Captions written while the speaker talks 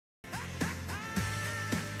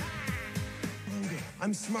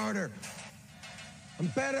I'm smarter. I'm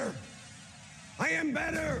better. I am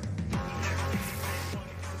better.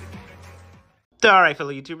 Alright,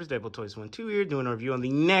 fellow YouTubers, Deadpool Toys 1-2 here, doing a review on the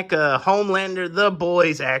Neca Homelander The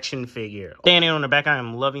Boys action figure. Standing on the back, I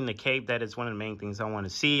am loving the cape. That is one of the main things I want to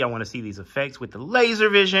see. I want to see these effects with the laser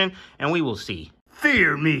vision, and we will see.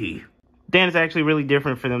 Fear me! Dan, it's actually really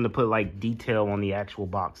different for them to put, like, detail on the actual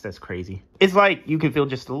box. That's crazy. It's like you can feel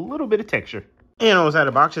just a little bit of texture. And on how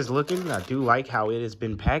the box is looking, I do like how it has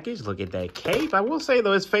been packaged. Look at that cape. I will say,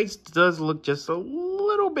 though, his face does look just a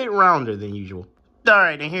little bit rounder than usual.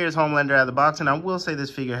 Alright, and here's Homelander out of the box, and I will say this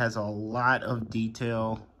figure has a lot of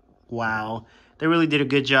detail. Wow. They really did a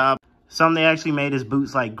good job. Some they actually made his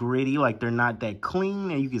boots like gritty, like they're not that clean,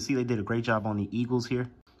 and you can see they did a great job on the eagles here.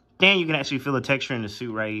 Then you can actually feel the texture in the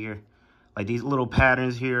suit right here. Like these little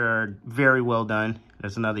patterns here are very well done.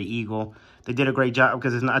 That's another eagle. They did a great job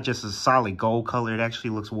because it's not just a solid gold color, it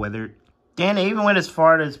actually looks weathered. Then they even went as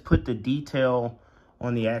far as put the detail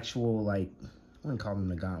on the actual, like, I wouldn't call them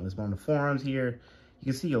the gauntlets, but on the forearms here,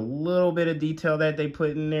 you can see a little bit of detail that they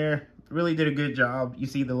put in there. Really did a good job. You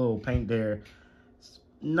see the little paint there. It's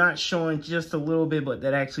not showing just a little bit, but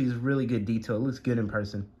that actually is really good detail. It looks good in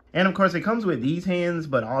person. And of course, it comes with these hands,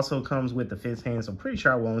 but also comes with the fist hands. So I'm pretty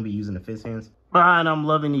sure I will only be using the fist hands. And I'm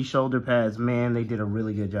loving these shoulder pads. Man, they did a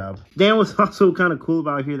really good job. Then what's also kind of cool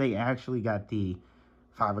about here, they actually got the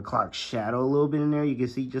 5 o'clock shadow a little bit in there. You can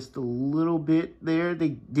see just a little bit there. They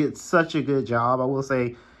did such a good job. I will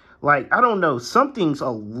say, like, I don't know, something's a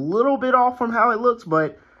little bit off from how it looks,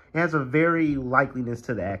 but it has a very likeliness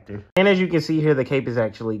to the actor. And as you can see here, the cape is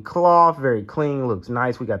actually cloth, very clean, looks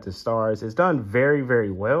nice. We got the stars. It's done very,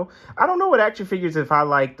 very well. I don't know what action figures if I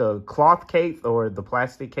like the cloth cape or the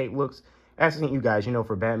plastic cape looks. Asking you guys, you know,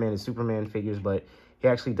 for Batman and Superman figures, but he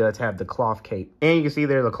actually does have the cloth cape. And you can see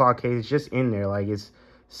there the cloth cape is just in there, like it's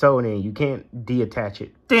sewn in. You can't detach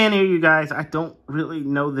it. Then here, you guys, I don't really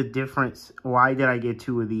know the difference. Why did I get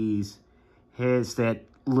two of these heads that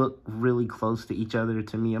look really close to each other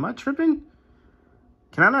to me? Am I tripping?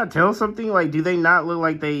 Can I not tell something? Like, do they not look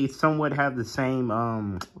like they somewhat have the same,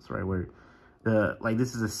 what's the right word? Like,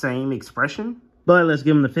 this is the same expression? But let's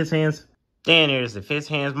give them the fist hands. And here's the fist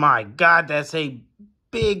hands. My God, that's a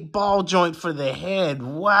big ball joint for the head.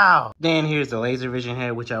 Wow. Then here's the laser vision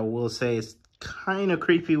head, which I will say is kind of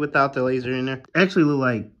creepy without the laser in there.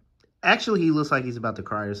 Actually he looks like he's about to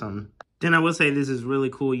cry or something. Then I will say this is really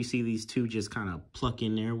cool. You see these two just kind of pluck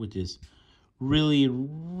in there, which is really,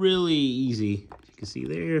 really easy. As you can see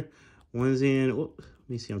there, one's in. Oh, let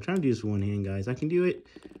me see. I'm trying to do this with one hand, guys. I can do it.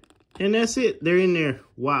 And that's it. They're in there.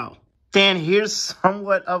 Wow. Then here's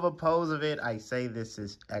somewhat of a pose of it. I say this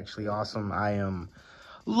is actually awesome. I am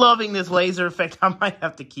loving this laser effect. I might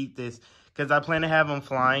have to keep this because I plan to have them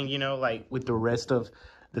flying, you know, like with the rest of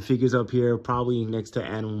the figures up here, probably next to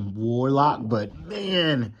Adam Warlock. But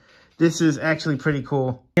man, this is actually pretty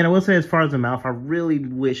cool. And I will say, as far as the mouth, I really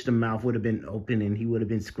wish the mouth would have been open and he would have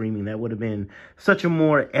been screaming. That would have been such a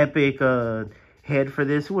more epic head for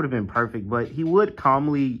this. It would have been perfect. But he would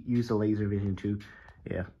calmly use the laser vision too.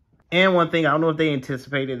 Yeah. And one thing, I don't know if they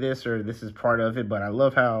anticipated this or this is part of it, but I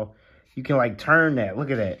love how you can, like, turn that. Look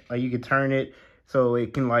at that. Like, you can turn it so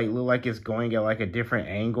it can, like, look like it's going at, like, a different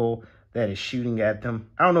angle that is shooting at them.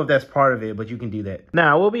 I don't know if that's part of it, but you can do that.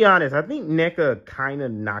 Now, we'll be honest. I think NECA kind of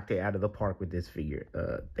knocked it out of the park with this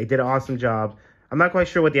figure. They did an awesome job. I'm not quite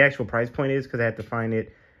sure what the actual price point is because I had to find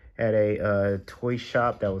it at a toy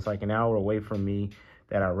shop that was, like, an hour away from me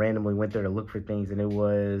that I randomly went there to look for things, and it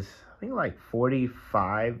was, I think, like $45,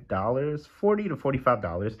 $40 to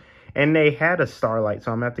 $45. And they had a Starlight,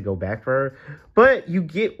 so I'm going to have to go back for her. But you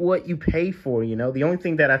get what you pay for, you know. The only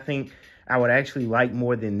thing that I think I would actually like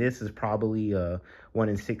more than this is probably a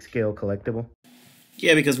 1/6 scale collectible.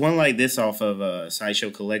 Yeah, because one like this off of a Sideshow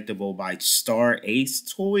Collectible by Star Ace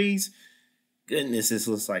Toys, goodness, this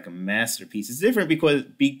looks like a masterpiece. It's different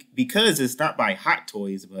because it's not by Hot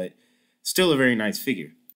Toys, but still a very nice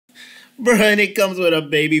figure. Bruh, and it comes with a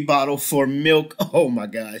baby bottle for milk. Oh my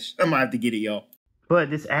gosh, I might have to get it, y'all. But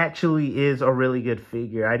this actually is a really good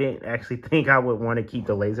figure. I didn't actually think I would want to keep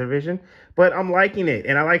the laser vision, but I'm liking it.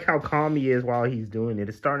 And I like how calm he is while he's doing it.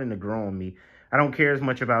 It's starting to grow on me. I don't care as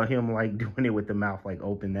much about him, like, doing it with the mouth, like,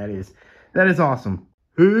 open. That is awesome.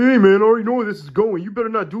 Hey, man, I already know where this is going. You better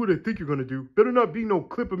not do what I think you're going to do. Better not be no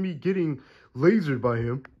clip of me getting lasered by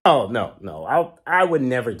him. Oh, no. I would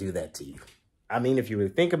never do that to you. I mean, if you really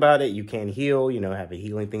think about it, you can heal, you know, have a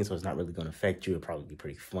healing thing, so it's not really going to affect you. It'll probably be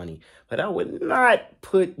pretty funny. But I would not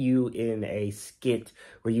put you in a skit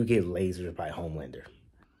where you get lasered by Homelander.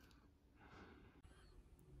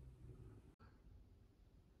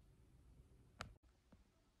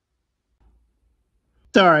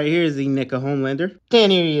 Alright, here's the Neca Homelander.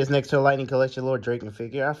 Dan here he is next to a Lightning Collection Lord Draken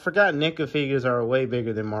figure. I forgot Neca figures are way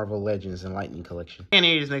bigger than Marvel Legends and Lightning Collection. Dan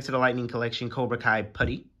here is next to the Lightning Collection Cobra Kai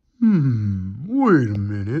Putty. Wait a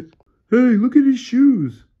minute. Hey, look at his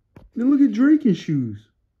shoes. And look at Draken's shoes.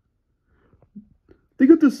 They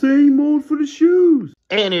got the same mold for the shoes.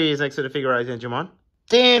 And here he is next to the Figure-Eyes and Jamon.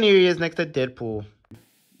 Dan here he is next to Deadpool.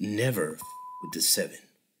 Never with the 7.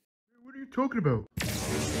 What are you talking about?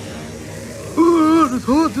 Oh, that's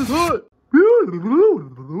hot, that's hot.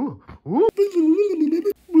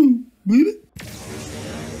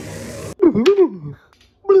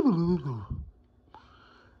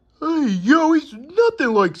 Hey, yo, he's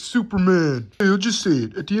nothing like Superman. Hey, I'll just say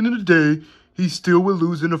it. At the end of the day, he still will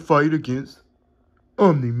lose in a fight against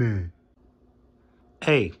Omni-Man.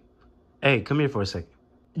 Hey, come here for a second.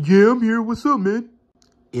 Yeah, I'm here. What's up, man?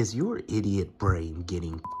 Is your idiot brain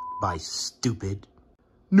getting by stupid?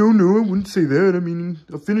 No, I wouldn't say that. I mean,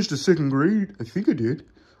 I finished the 2nd grade. I think I did.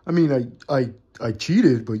 I mean, I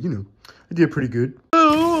cheated, but, you know, I did pretty good.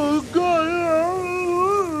 Oh,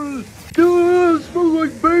 God. It smells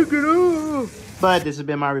like bacon. Oh. But this has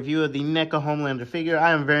been my review of the NECA Homelander figure.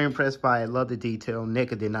 I am very impressed by it. I love the detail.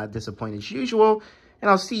 NECA did not disappoint as usual. And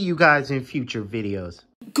I'll see you guys in future videos.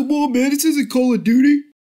 Come on, man. This isn't Call of Duty.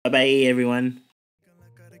 Bye-bye, everyone.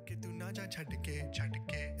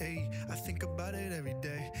 I think about it every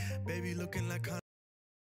day. Baby looking like